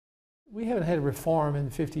We haven't had a reform in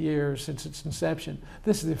 50 years since its inception.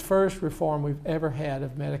 This is the first reform we've ever had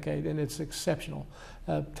of Medicaid, and it's exceptional.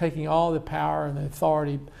 Taking all the power and the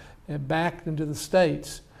authority back into the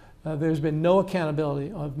states. There's been no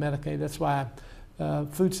accountability of Medicaid. That's why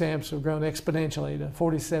food stamps have grown exponentially to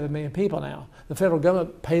 47 million people now. The federal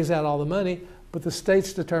government pays out all the money, but the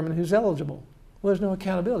states determine who's eligible. Well, there's no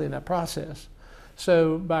accountability in that process.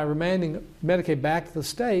 So by remanding Medicaid back to the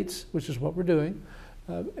states, which is what we're doing,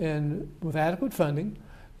 and with adequate funding,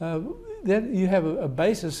 then you have a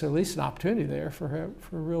basis, at least an opportunity there for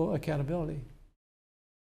real accountability.